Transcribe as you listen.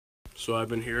So I've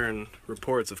been hearing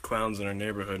reports of clowns in our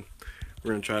neighborhood.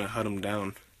 We're gonna try to hunt them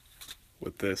down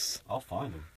with this. I'll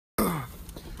find them.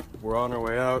 We're on our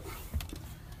way out.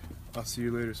 I'll see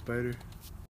you later, Spider.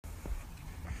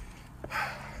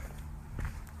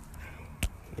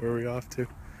 Where are we off to?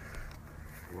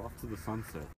 We're off to the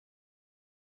sunset.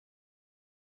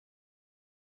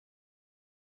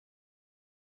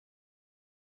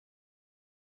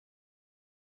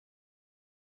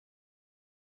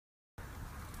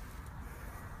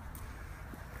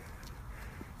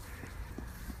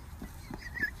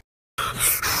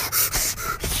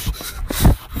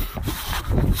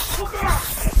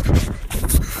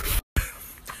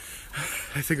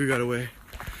 I think we got away.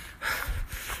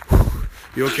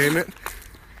 You okay, man?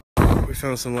 We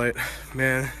found some light.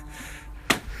 Man,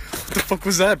 what the fuck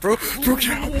was that, bro? Bro, get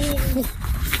out.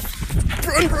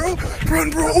 Run, bro!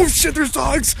 Run, bro! Oh shit, there's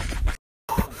dogs!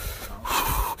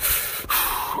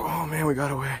 Oh man, we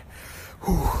got away.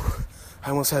 I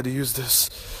almost had to use this.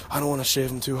 I don't want to shave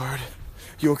him too hard.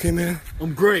 You okay, man?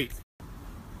 I'm great.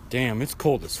 Damn, it's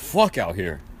cold as fuck out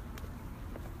here.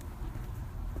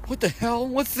 What the hell?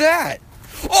 What's that?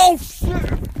 Oh shit!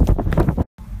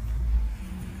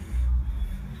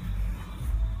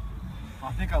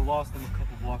 I think I lost them a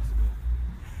couple blocks ago.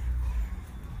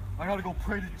 I gotta go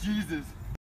pray to Jesus.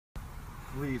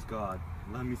 Please, God,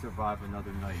 let me survive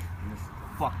another night in this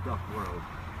fucked up world.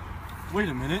 Wait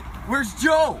a minute, where's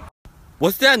Joe?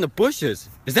 What's that in the bushes?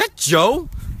 Is that Joe?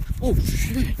 Oh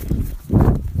shit.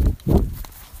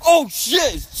 Oh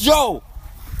shit, it's Joe!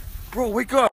 Bro,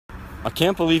 wake up. I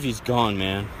can't believe he's gone,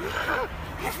 man.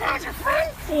 You found your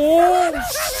friend? Oh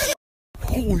shit!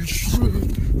 Holy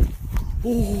shit!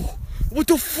 Oh, what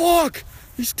the fuck?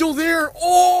 He's still there.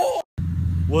 Oh!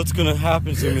 What's gonna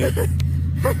happen to me?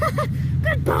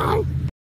 Goodbye.